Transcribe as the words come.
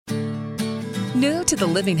New to the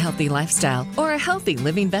living healthy lifestyle or a healthy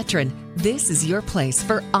living veteran, this is your place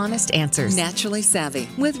for honest answers. Naturally Savvy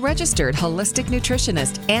with registered holistic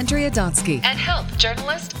nutritionist Andrea Donsky and health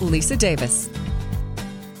journalist Lisa Davis.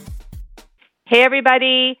 Hey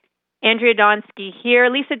everybody, Andrea Donsky here.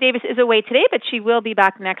 Lisa Davis is away today, but she will be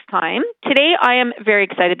back next time. Today I am very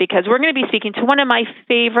excited because we're going to be speaking to one of my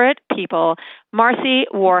favorite people, Marcy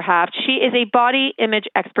Warhaft. She is a body image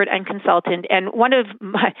expert and consultant and one of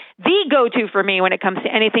the go-to for me when it comes to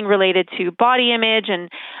anything related to body image. And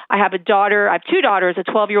I have I have two daughters, a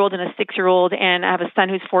 12-year-old and a 6-year-old, and I have a son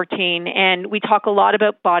who's 14. And we talk a lot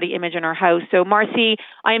about body image in our house. So Marcy,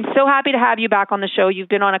 I am so happy to have you back on the show. You've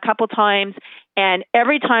been on a couple times, and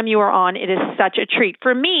every time you are on, it is such a treat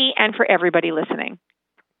for me and for everybody listening.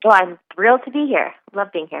 Well, I'm thrilled to be here. Love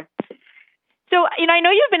being here. So, I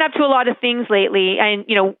know you've been up to a lot of things lately, and,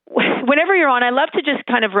 whenever you're on, I love to just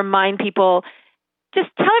kind of remind people, just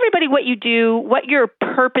tell everybody what you do, what your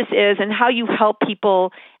purpose is, and how you help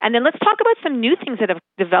people, and then let's talk about some new things that have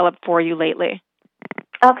developed for you lately.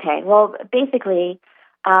 Okay, well, basically,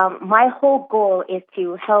 my whole goal is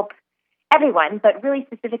to help everyone, but really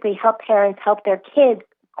specifically help parents help their kids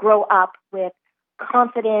grow up with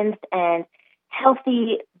confidence and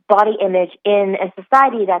healthy body image in a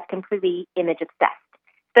society that's completely image obsessed,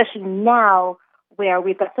 especially now where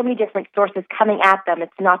we've got so many different sources coming at them.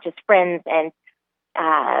 It's not just friends and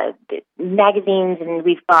magazines, and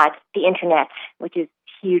we've got the internet, which is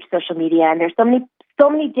huge, social media, and there's so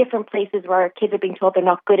many different places where kids are being told they're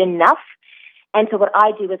not good enough. And so what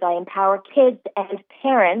I do is I empower kids and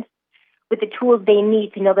parents with the tools they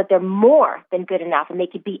need to know that they're more than good enough and they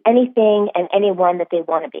could be anything and anyone that they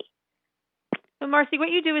want to be. So, Marcy, what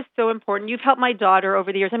you do is so important. You've helped my daughter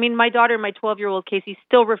over the years. I mean, my daughter, my 12-year-old Casey,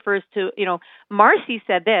 still refers to, Marcy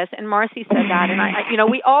said this and Marcy said that. And,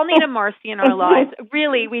 we all need a Marcy in our lives.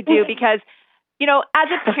 Really, we do. Because, as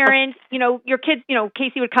a parent, your kids,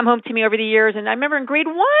 Casey would come home to me over the years. And I remember in grade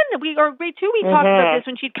 1 or grade 2, we talked about this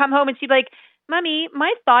when she'd come home and she'd be like, Mommy,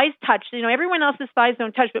 my thighs touch. Everyone else's thighs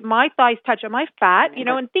don't touch, but my thighs touch. Am I fat? And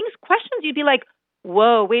questions you'd be like,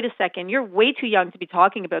 whoa, wait a second, you're way too young to be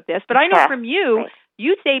talking about this. But I know from you,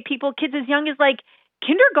 you say kids as young as like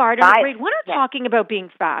kindergarten or grade 1 are talking about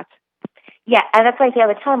being fat. Yeah, and that's what I say all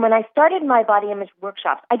the time. When I started my body image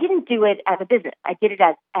workshops, I didn't do it as a business. I did it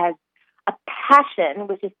as a passion,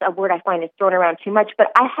 which is a word I find is thrown around too much, but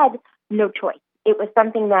I had no choice. It was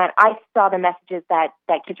something that I saw the messages that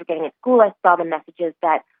kids were getting at school. I saw the messages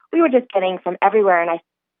that we were just getting from everywhere, and I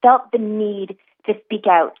felt the need to speak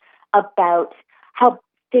out about how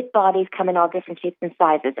fit bodies come in all different shapes and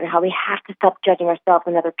sizes and how we have to stop judging ourselves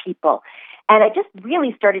and other people. And I just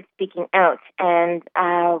really started speaking out. And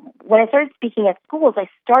when I started speaking at schools, I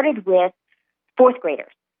started with 4th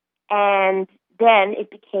graders. And then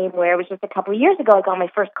it became where it was just a couple of years ago, I got my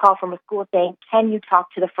first call from a school saying, can you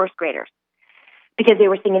talk to the 1st graders? Because they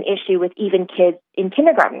were seeing an issue with even kids in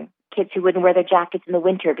kindergarten, kids who wouldn't wear their jackets in the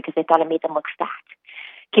winter because they thought it made them look fat,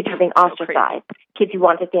 kids who were being ostracized, kids who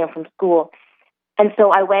wanted to stay home from school. And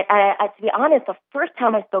so I went, to be honest, the first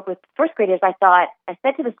time I spoke with 1st graders, I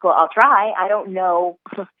said to the school, I'll try. I don't know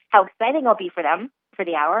how exciting I'll be for them for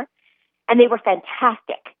the hour. And they were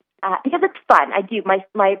fantastic because it's fun. I do.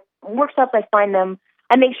 My workshops, I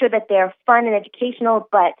make sure that they're fun and educational,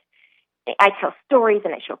 but I tell stories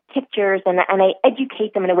and I show pictures and I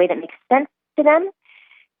educate them in a way that makes sense to them.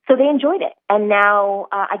 So they enjoyed it. And now,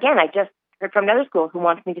 again, I just heard from another school who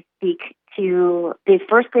wants me to speak to the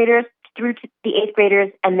 1st graders through to the 8th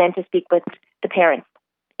graders and then to speak with the parents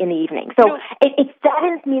in the evening. So it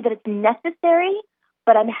saddens me that it's necessary,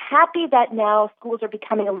 but I'm happy that now schools are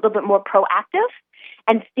becoming a little bit more proactive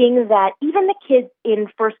and seeing that even the kids in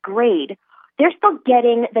 1st grade, they're still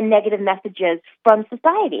getting the negative messages from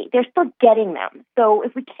society. They're still getting them. So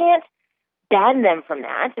if we can't ban them from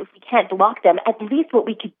that, if we can't block them, at least what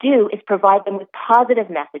we could do is provide them with positive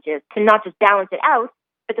messages to not just balance it out,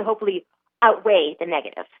 but to hopefully outweigh the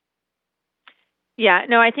negative. Yeah,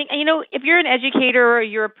 no, I think, if you're an educator or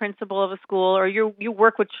you're a principal of a school or you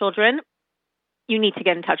work with children, you need to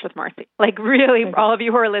get in touch with Marcy. Like really, for all of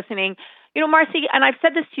you who are listening, Marcy, and I've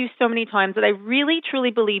said this to you so many times that I really,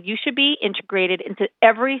 truly believe you should be integrated into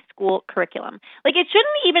every school curriculum. Like it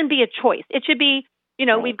shouldn't even be a choice. It should be,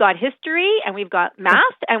 we've got history and we've got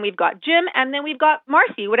math and we've got gym and then we've got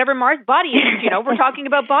Marcy, whatever body image, we're talking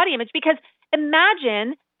about body image because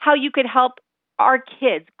imagine how you could help our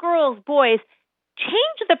kids, girls, boys,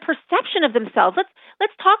 change the perception of themselves.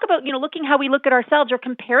 Let's talk about, looking how we look at ourselves or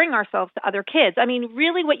comparing ourselves to other kids. I mean,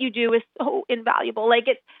 really what you do is so invaluable. Like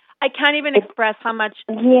I can't even express how much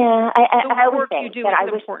I work you do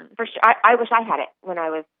is important. For sure. I wish I had it when I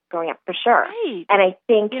was growing up, for sure. Right. And I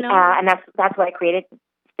think, and that's why I created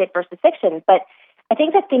Fit versus Fiction. But I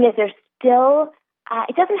think the thing is, there's still,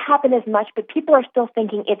 it doesn't happen as much, but people are still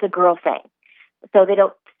thinking it's a girl thing. So they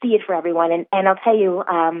don't see it for everyone. And I'll tell you,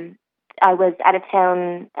 I was out of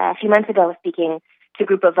town a few months ago speaking to a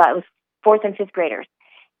group of, it was 4th and 5th graders.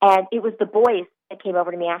 And it was the boys that came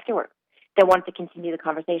over to me afterwards that wanted to continue the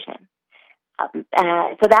conversation.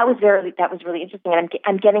 So that was really interesting. And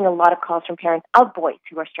I'm getting a lot of calls from parents of boys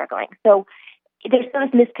who are struggling. So there's still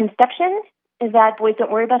this misconception that boys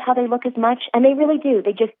don't worry about how they look as much, and they really do.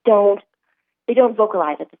 They just don't. They don't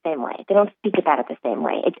vocalize it the same way. They don't speak about it the same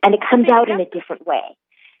way, and it comes out in a different way.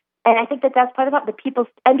 And I think that's part of the people,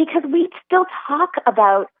 and because we still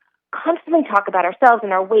constantly talk about ourselves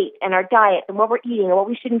and our weight and our diet and what we're eating and what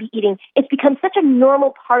we shouldn't be eating. It's become such a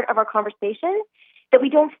normal part of our conversation that we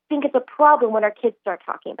don't think it's a problem when our kids start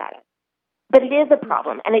talking about it. But it is a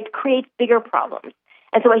problem, and it creates bigger problems.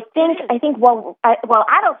 And so I think while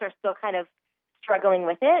adults are still kind of struggling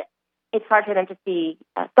with it, it's hard for them to see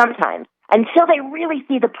sometimes. Until they really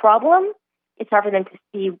see the problem, it's hard for them to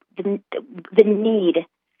see the need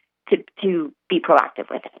to be proactive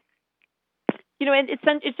with it. And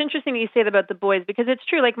it's interesting that you say that about the boys, because it's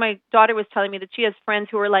true. Like, my daughter was telling me that she has friends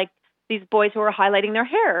who are like these boys who are highlighting their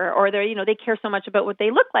hair, or they care so much about what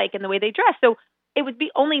they look like and the way they dress. So it would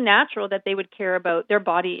be only natural that they would care about their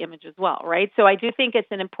body image as well, right? So I do think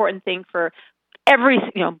it's an important thing for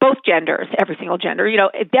both genders, every single gender,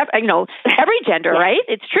 every gender, right?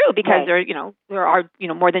 It's true, because there are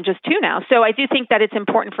more than just two now. So I do think that it's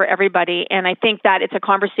important for everybody, and I think that it's a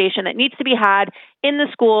conversation that needs to be had in the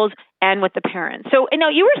schools and with the parents. So,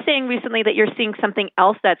 you were saying recently that you're seeing something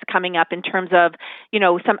else that's coming up in terms of,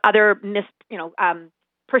 some other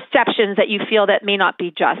perceptions that you feel that may not be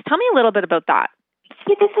just. Tell me a little bit about that.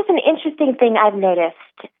 See, this is an interesting thing I've noticed.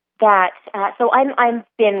 That so I've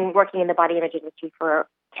been working in the body image industry for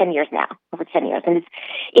 10 years now, over 10 years, and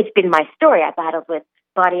it's been my story. I've battled with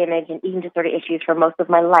body image and eating disorder issues for most of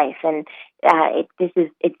my life, and it's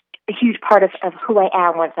a huge part of who I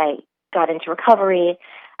am once I got into recovery,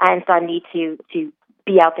 and so I need to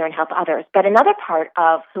be out there and help others. But another part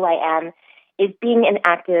of who I am is being an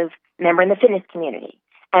active member in the fitness community,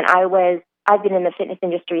 and I've been in the fitness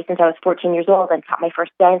industry since I was 14 years old and taught my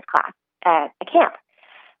first dance class at a camp.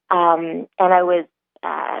 And I was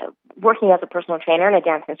working as a personal trainer and a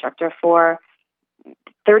dance instructor for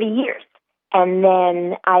 30 years. And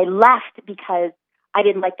then I left because I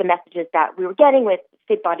didn't like the messages that we were getting with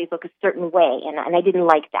fit bodies look a certain way, and I didn't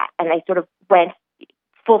like that. And I sort of went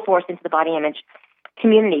full force into the body image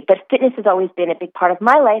community. But fitness has always been a big part of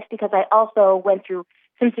my life, because I also went through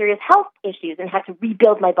some serious health issues and had to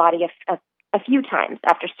rebuild my body a few times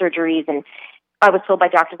after surgeries. And I was told by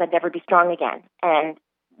doctors I'd never be strong again, and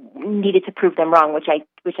needed to prove them wrong, which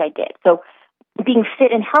I did. So being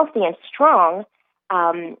fit and healthy and strong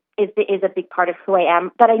is a big part of who I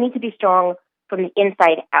am. But I need to be strong from the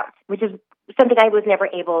inside out, which is something I was never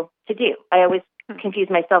able to do. I always confused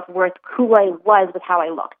my self-worth, who I was, with how I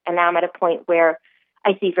looked. And now I'm at a point where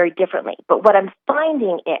I see very differently. But what I'm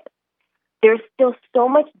finding is there's still so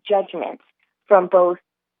much judgment from both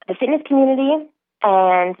the fitness community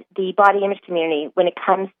and the body image community when it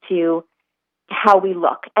comes to how we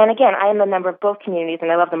look. And again, I am a member of both communities, and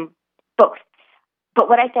I love them both. But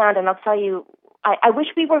what I found, and I'll tell you, I wish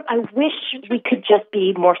we could just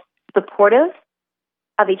be more supportive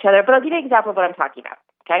of each other. But I'll give you an example of what I'm talking about,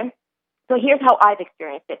 okay? So here's how I've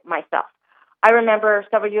experienced it myself. I remember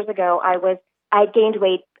several years ago, I gained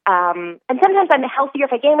weight, and sometimes I'm healthier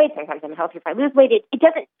if I gain weight, sometimes I'm healthier if I lose weight.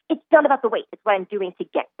 It's not about the weight. It's what I'm doing to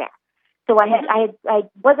get there. So I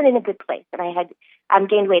wasn't in a good place, and I had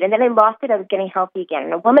gained weight, and then I lost it. I was getting healthy again,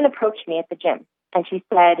 and a woman approached me at the gym, and she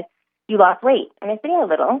said, "You lost weight?" And I said, "Yeah, a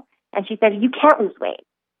little." And she said, "You can't lose weight.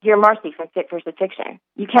 You're Marcy from Fit versus Fiction.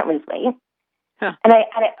 You can't lose weight." Huh. And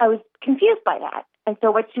I was confused by that. And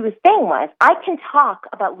so what she was saying was, I can talk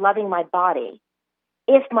about loving my body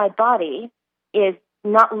if my body is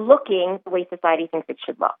not looking the way society thinks it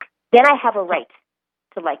should look. Then I have a right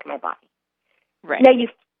to like my body. Right. Now you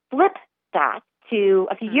flip that to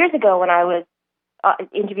a few years ago when I was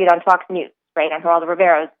interviewed on Fox News, right, on Geraldo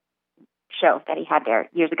Rivero's show that he had there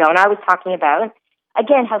years ago. And I was talking about,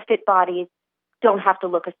 again, how fit bodies don't have to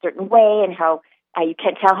look a certain way, and how you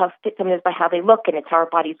can't tell how fit someone is by how they look, and it's how our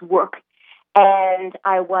bodies work. And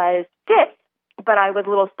I was fit, but I was a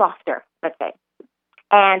little softer, let's say.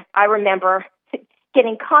 And I remember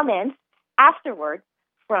getting comments afterwards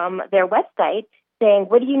from their website saying,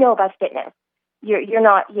 "What do you know about fitness? You're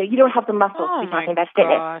not, you don't have the muscles to be talking about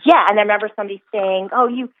fitness." Yeah, and I remember somebody saying, "Oh,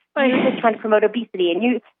 you're just trying to promote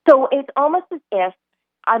obesity," so it's almost as if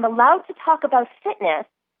I'm allowed to talk about fitness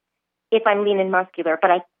if I'm lean and muscular,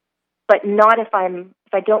 but not if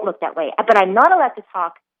I don't look that way. But I'm not allowed to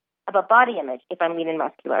talk about body image if I'm lean and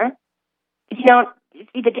muscular.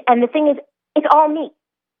 And the thing is, it's all me.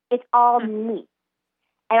 It's all me.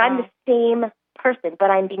 And I'm the same person, but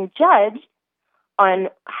I'm being judged on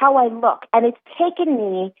how I look. And it's taken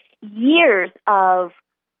me years of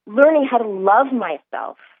learning how to love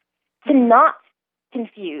myself to not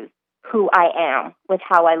confuse who I am with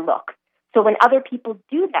how I look. So when other people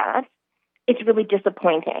do that, it's really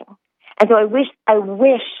disappointing. And so I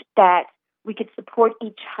wish that we could support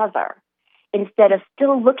each other instead of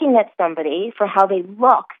still looking at somebody for how they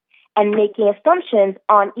look and making assumptions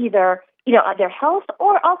on either, their health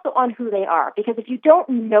or also on who they are. Because if you don't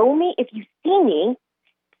know me, if you see me,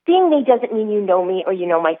 seeing me doesn't mean you know me or you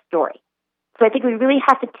know my story. So I think we really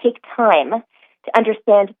have to take time to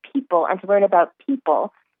understand people and to learn about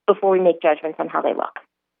people before we make judgments on how they look.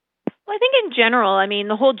 Well, I think in general,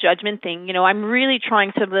 the whole judgment thing, I'm really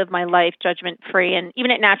trying to live my life judgment-free. And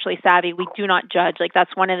even at Naturally Savvy, we do not judge.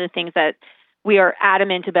 That's one of the things that we are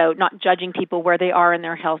adamant about, not judging people where they are in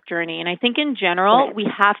their health journey. And I think in general, we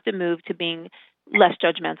have to move to being less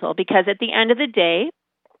judgmental, because at the end of the day,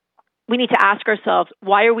 we need to ask ourselves,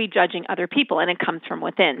 why are we judging other people? And it comes from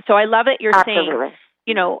within. So I love that you're saying,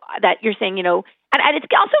 that you're saying, and it's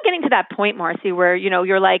also getting to that point, Marcy, where,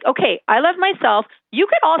 you're like, okay, I love myself. You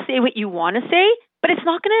could all say what you want to say, but it's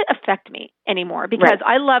not going to affect me anymore because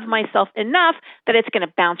I love myself enough that it's going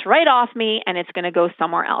to bounce right off me and it's going to go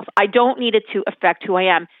somewhere else. I don't need it to affect who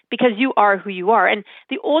I am because you are who you are. And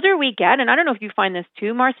the older we get, and I don't know if you find this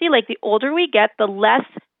too, Marcy, the older we get, the less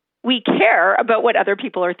we care about what other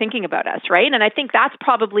people are thinking about us, right? And I think that's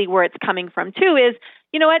probably where it's coming from too is,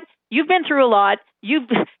 you know what? You've been through a lot. You've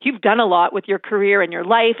done a lot with your career and your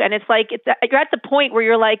life. And it's you're at the point where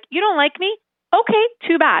you're like, you don't like me? Okay,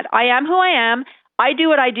 too bad. I am who I am. I do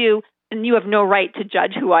what I do, and you have no right to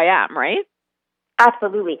judge who I am, right?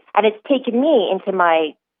 Absolutely. And it's taken me into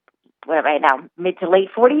my, what am I now, mid to late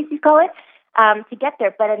 40s, you call it, to get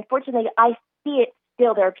there. But unfortunately, I see it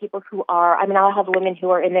still. There are people who are, I'll have women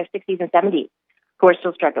who are in their 60s and 70s who are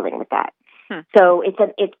still struggling with that. So it's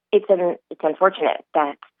unfortunate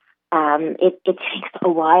that it takes a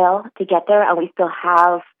while to get there, and we still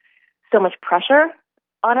have so much pressure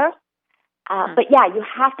on us. But yeah, you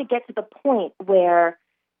have to get to the point where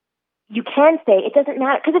you can say it doesn't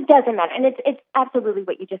matter, because it doesn't matter, and it's absolutely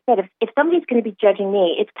what you just said. If somebody's going to be judging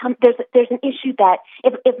me, there's an issue that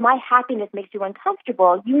if my happiness makes you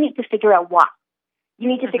uncomfortable, you need to figure out why. You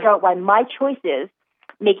need to figure out why my choices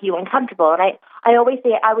make you uncomfortable. And I always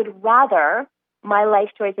say I would rather my life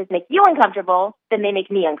choices make you uncomfortable than they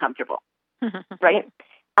make me uncomfortable, right?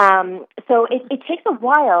 So it takes a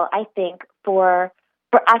while, I think, for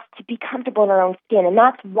us to be comfortable in our own skin. And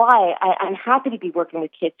that's why I'm happy to be working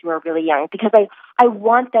with kids who are really young, because I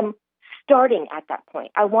want them starting at that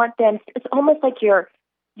point. I want them, it's almost like you're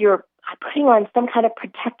putting on some kind of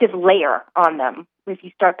protective layer on them if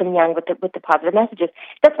you start them young with the positive messages.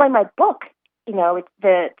 That's why my book, it's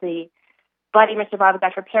the Body Image Survival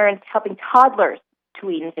Guide for Parents, helping toddlers,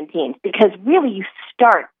 tweens, and teens, because really you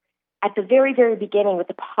start at the very, very beginning with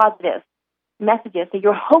the positive messages. So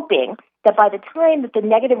you're hoping that by the time that the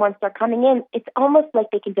negative ones start coming in, it's almost like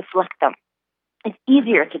they can deflect them. It's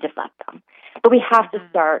easier to deflect them. But we have to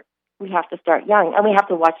start young, and we have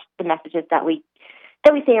to watch the messages that we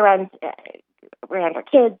say around our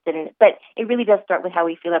kids. But it really does start with how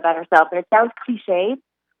we feel about ourselves. And it sounds cliche,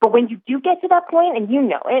 but when you do get to that point, and you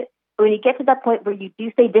know it, but when you get to that point where you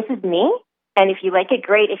do say, this is me, and if you like it,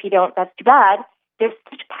 great. If you don't, that's too bad. There's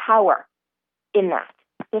such power in that.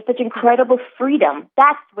 There's such incredible freedom.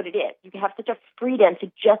 That's what it is. You have such a freedom to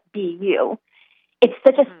just be you. It's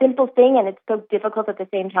such a simple thing, and it's so difficult at the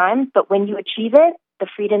same time. But when you achieve it, the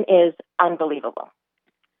freedom is unbelievable.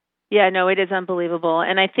 Yeah, no, it is unbelievable.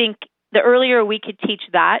 And I think the earlier we could teach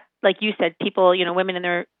that, like you said, people,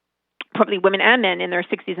 probably women and men in their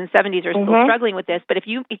 60s and 70s are still struggling with this. But if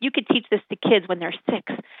you could teach this to kids when they're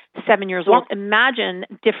 6, 7 years old, imagine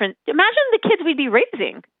the kids we'd be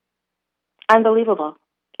raising. Unbelievable.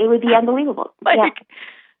 It would be unbelievable.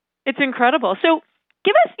 It's incredible. So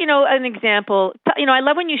give us, an example. I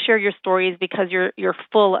love when you share your stories, because you're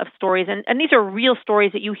full of stories. And these are real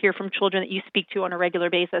stories that you hear from children that you speak to on a regular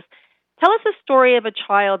basis. Tell us a story of a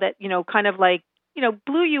child that, kind of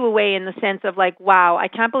blew you away in the sense of wow, I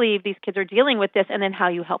can't believe these kids are dealing with this, and then how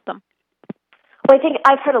you help them. Well, I think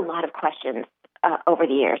I've heard a lot of questions over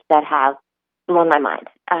the years that have blown my mind,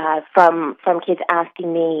 from kids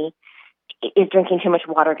asking me, is drinking too much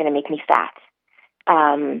water going to make me fat?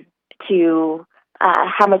 To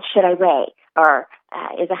how much should I weigh? Or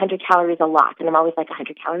is 100 calories a lot? And I'm always like,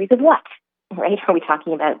 100 calories of what? Right? Are we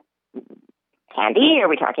talking about candy? Are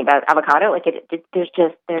we talking about avocado? Like, there's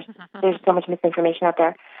so much misinformation out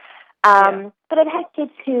there. But I've had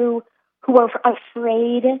kids who are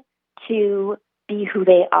afraid to be who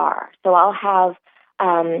they are. So I'll have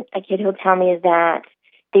a kid who'll tell me that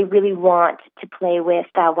they really want to play with,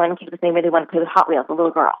 one kid was saying really want to play with Hot Wheels, a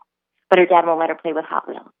little girl, but her dad won't let her play with Hot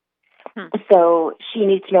Wheels. So she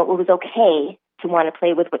needs to know it was okay to want to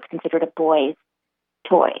play with what's considered a boy's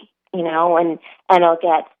toy, you know, and I'll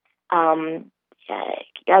get, I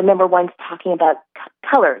remember once talking about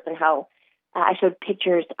colors and how I showed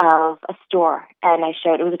pictures of a store, and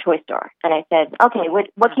it was a toy store, and I said, okay,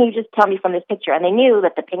 what can you just tell me from this picture? And they knew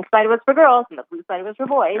that the pink side was for girls and the blue side was for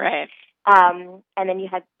boys. Right. And then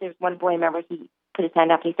there's one boy, I remember, he put his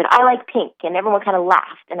hand up and he said, I like pink, and everyone kind of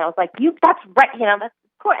laughed, and I was like, that's right, you know, that's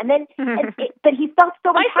cool. And then, but he felt so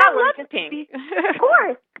empowered. My son loves pink. Of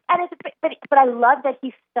course. And but I love that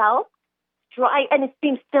he felt strong, and it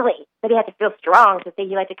seems silly that he had to feel strong to say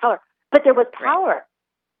he liked the color, but there was power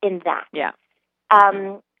in that. Yeah.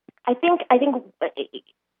 I think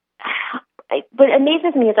what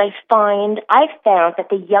amazes me is I've found that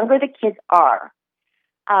the younger the kids are,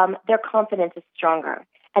 their confidence is stronger.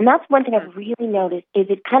 And that's one thing I've really noticed is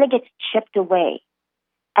it kind of gets chipped away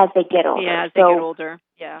as they get older. Yeah, as they get older.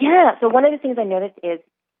 Yeah. Yeah. So one of the things I noticed is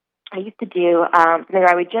I used to do something where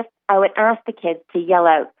I would ask the kids to yell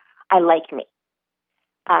out, I like me.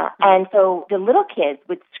 And so the little kids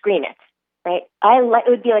would scream it, right? It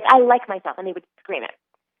would be like, I like myself, and they would scream it.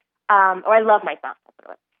 Or I love myself.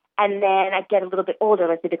 And then I'd get a little bit older,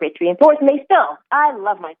 let's say the grade 3 and 4s, and they still, I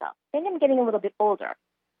love myself. Then I'm getting a little bit older.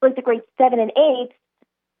 Like the grade 7 and 8,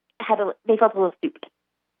 they felt a little stupid,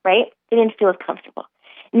 right? They didn't feel as comfortable.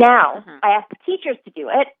 Now, I asked the teachers to do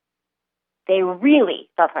it. They really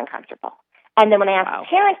felt uncomfortable. And then when I asked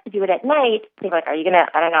parents to do it at night, they were like, are you going to,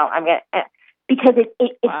 I don't know, I'm going to, because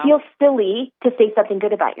it feels silly to say something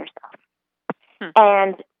good about yourself.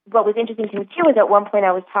 And what was interesting to me, too, is at one point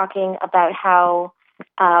I was talking about how,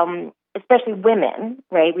 especially women,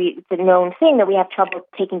 right, it's a known thing that we have trouble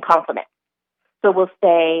taking compliments. So we'll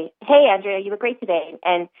say, hey, Andrea, you look great today.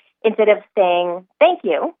 And instead of saying, thank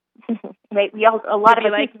you, right, a lot of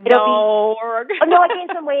us, like, no, I gained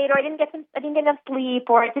some weight, or I didn't get enough sleep,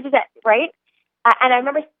 or that, right? And I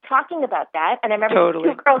remember talking about that, and I remember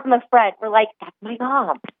two girls in the front were like, that's my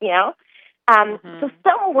mom, you know? So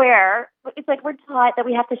somewhere, it's like we're taught that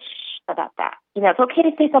we have to shh about that. You know, it's okay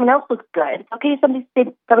to say someone else looks good. It's okay to say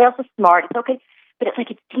somebody else is smart. It's okay. But it's like,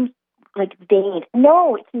 it seems like vain.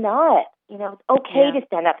 No, it's not. You know, it's okay to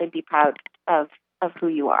stand up and be proud of who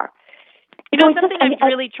you are. You know, something I'm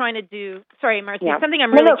really trying to do, sorry, Marcy, something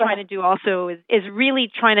I'm really trying to do also is really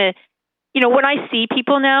trying to, you know, when I see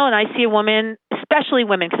people now and I see a woman, especially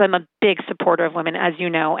women, because I'm a big supporter of women, as you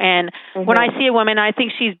know, and when I see a woman, I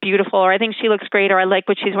think she's beautiful, or I think she looks great, or I like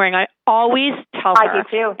what she's wearing, I always tell her. I do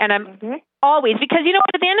too. And I'm always, because, you know,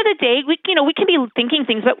 at the end of the day, we can be thinking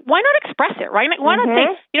things, but why not express it, right? Why not say,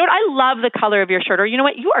 you know what, I love the color of your shirt, or you know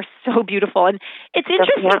what, you are so beautiful. And it's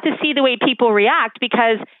interesting to see the way people react,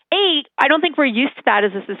 because I don't think we're used to that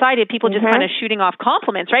as a society, of people just kind of shooting off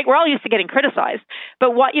compliments, right? We're all used to getting criticized.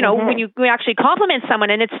 But what, you know, when you actually compliment someone,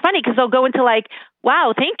 and it's funny because they'll go into like,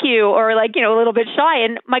 wow, thank you, or like, you know, a little bit shy.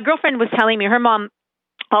 And my girlfriend was telling me, her mom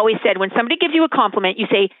always said, when somebody gives you a compliment, you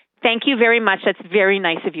say, thank you very much. That's very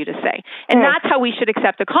nice of you to say. And that's how we should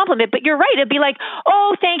accept a compliment. But you're right. It'd be like,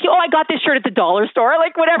 oh, thank you. Oh, I got this shirt at the dollar store.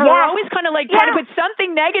 Like, whatever. We're always kind of like trying to put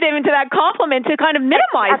something negative into that compliment to kind of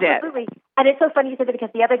minimize it. Absolutely. And it's so funny you said that,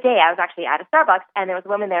 because the other day I was actually at a Starbucks, and there was a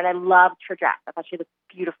woman there, and I loved her dress. I thought she looked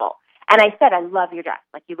beautiful. And I said, I love your dress.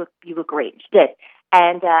 Like, you look great. She did.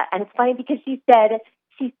 And it's funny because she said,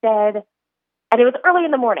 and it was early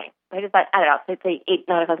in the morning. I just thought, I don't know, so it's like 8,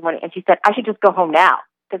 9 o'clock in the morning. And she said, I should just go home now.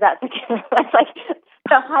 Because that's like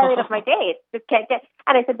the highlight of my day. Just can't get.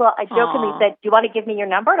 And I said, well, I jokingly said, do you want to give me your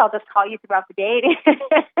number, and I'll just call you throughout the day?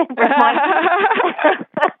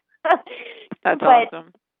 That's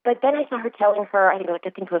awesome. But then I saw her telling her, I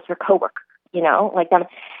think it was her coworker, you know, like them.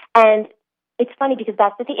 And it's funny because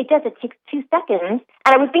that's the thing. It takes 2 seconds.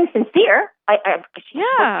 And I was being sincere. She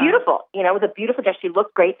was beautiful, you know, with a beautiful dress. She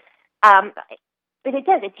looked great. But it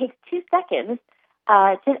does. It takes 2 seconds.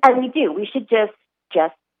 And we should just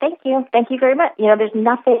thank you very much. You know, there's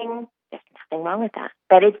nothing wrong with that.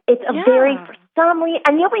 But it's a very, for some reason,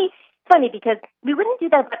 and it's funny because we wouldn't do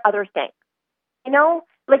that with other things. You know,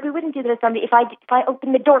 like we wouldn't do that with somebody. If I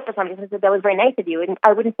opened the door for somebody and said that was very nice of you, and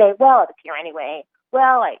I wouldn't say, well, it's here anyway.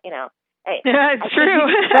 Well, it's true,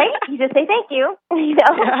 right? You just say thank you. You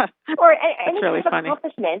know, or that's any really kind of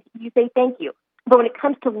accomplishment, you say thank you. But when it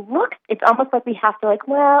comes to looks, it's almost like we have to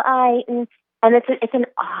and it's an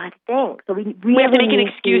odd thing. So we have to make an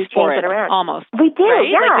excuse for it almost. We do, right?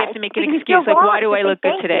 yeah. Like we have to make an excuse. Like, why do I look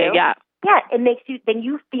good today? Yeah. Yeah, it makes you, then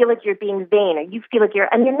you feel like you're being vain, or you feel like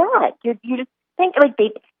and you're not. You just think, like,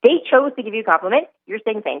 they chose to give you a compliment. You're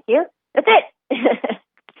saying thank you. That's it.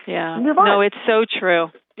 Yeah. Move on. No, it's so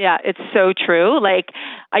true. Yeah, it's so true. Like,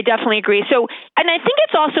 I definitely agree. So, and I think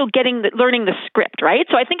it's also learning the script, right?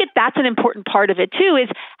 So I think that's an important part of it too, is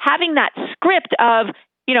having that script of,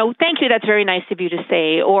 thank you, that's very nice of you to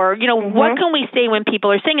say, or, what can we say when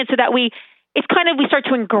people are saying it, so that we start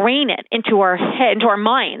to ingrain it into our head, into our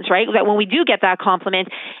minds, right? That when we do get that compliment,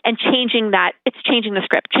 and changing the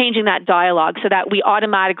script, changing that dialogue, so that we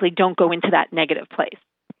automatically don't go into that negative place.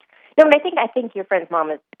 No, and I think your friend's mom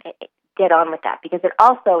is dead on with that, because it's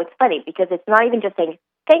funny, because it's not even just saying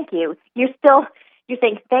thank you. You're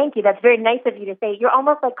saying thank you. That's very nice of you to say. You're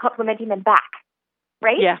almost like complimenting them back,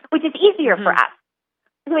 right? Yeah. Which is easier for us.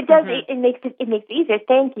 So it does. It makes it easier.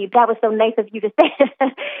 Thank you. That was so nice of you to say.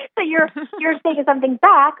 So you're saying something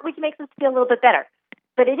back, which makes us feel a little bit better.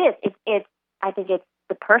 But it is. I think it's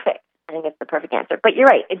the perfect answer. But you're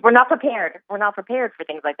right. We're not prepared. We're not prepared for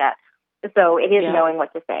things like that. So it is knowing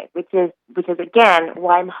what to say, which is again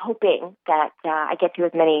why I'm hoping that I get to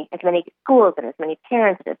as many schools and as many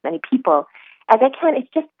parents and as many people as I can.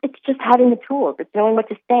 It's just having the tools. It's knowing what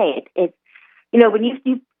to say. It's when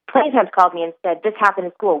you plenty of times called me and said, this happened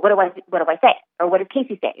in school. What do I say? Or what did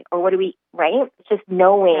Casey say? Or what do we, right? It's just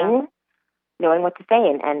knowing what to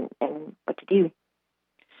say and what to do.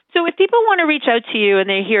 So if people want to reach out to you and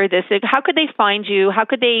they hear this, how could they find you? How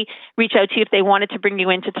could they reach out to you if they wanted to bring you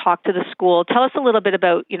in to talk to the school? Tell us a little bit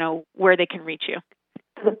about, where they can reach you.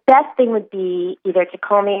 The best thing would be either to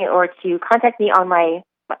call me or to contact me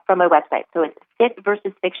from my website. So it's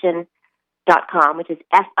fitversusfiction.com, which is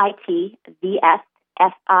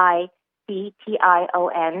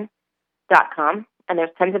FITVSFICTION.com. And there's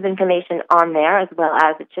tons of information on there, as well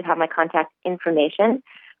as it should have my contact information.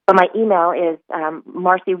 But my email is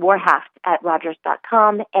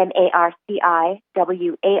marciwarhaft@rogers.com,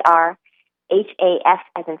 MarciWarhaft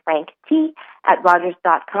as in Frank T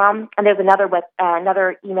 @rogers.com. And there's another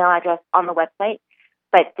email address on the website.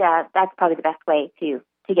 But that's probably the best way to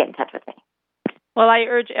get in touch with me. Well, I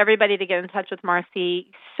urge everybody to get in touch with Marci.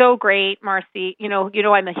 So great, Marci.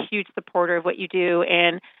 I'm a huge supporter of what you do,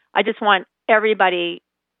 and I just want everybody,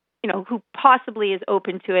 who possibly is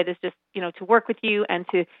open to it, is just, to work with you and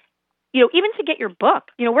to, even to get your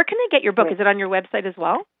book. Where can they get your book? Is it on your website as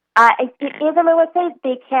well? It is on my website.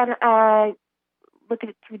 They can look at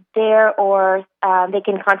it through there, or they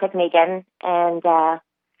can contact me again and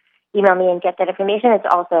email me and get that information. It's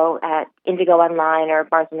also at Indigo Online or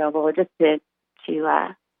Barnes & Noble, or just to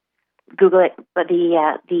Google it, but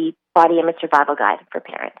the Body Image Survival Guide for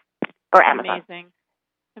Parents, or Amazon.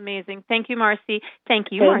 Amazing. Thank you, Marci.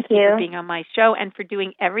 Thank you, Marci, for being on my show and for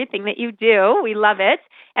doing everything that you do. We love it.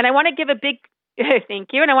 And I want to give a big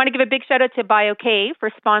thank you. And I want to give a big shout out to BioK for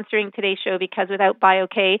sponsoring today's show, because without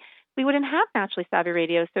BioK, we wouldn't have Naturally Savvy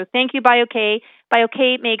Radio. So thank you, BioK.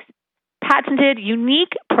 BioK makes patented,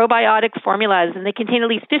 unique probiotic formulas, and they contain at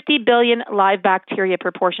least 50 billion live bacteria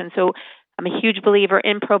per portion. So I'm a huge believer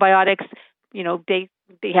in probiotics.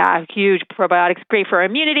 They have huge probiotics, great for our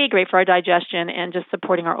immunity, great for our digestion, and just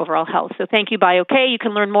supporting our overall health. So thank you, BioK. You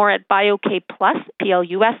can learn more at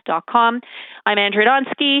biokplus.com. I'm Andrea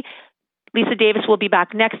Donsky. Lisa Davis will be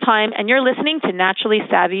back next time, and you're listening to Naturally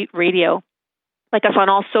Savvy Radio. Like us on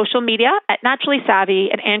all social media at Naturally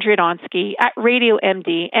Savvy and Andrea Donsky, at Radio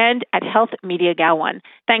MD, and at Health Media Gal 1.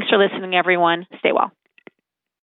 Thanks for listening, everyone. Stay well.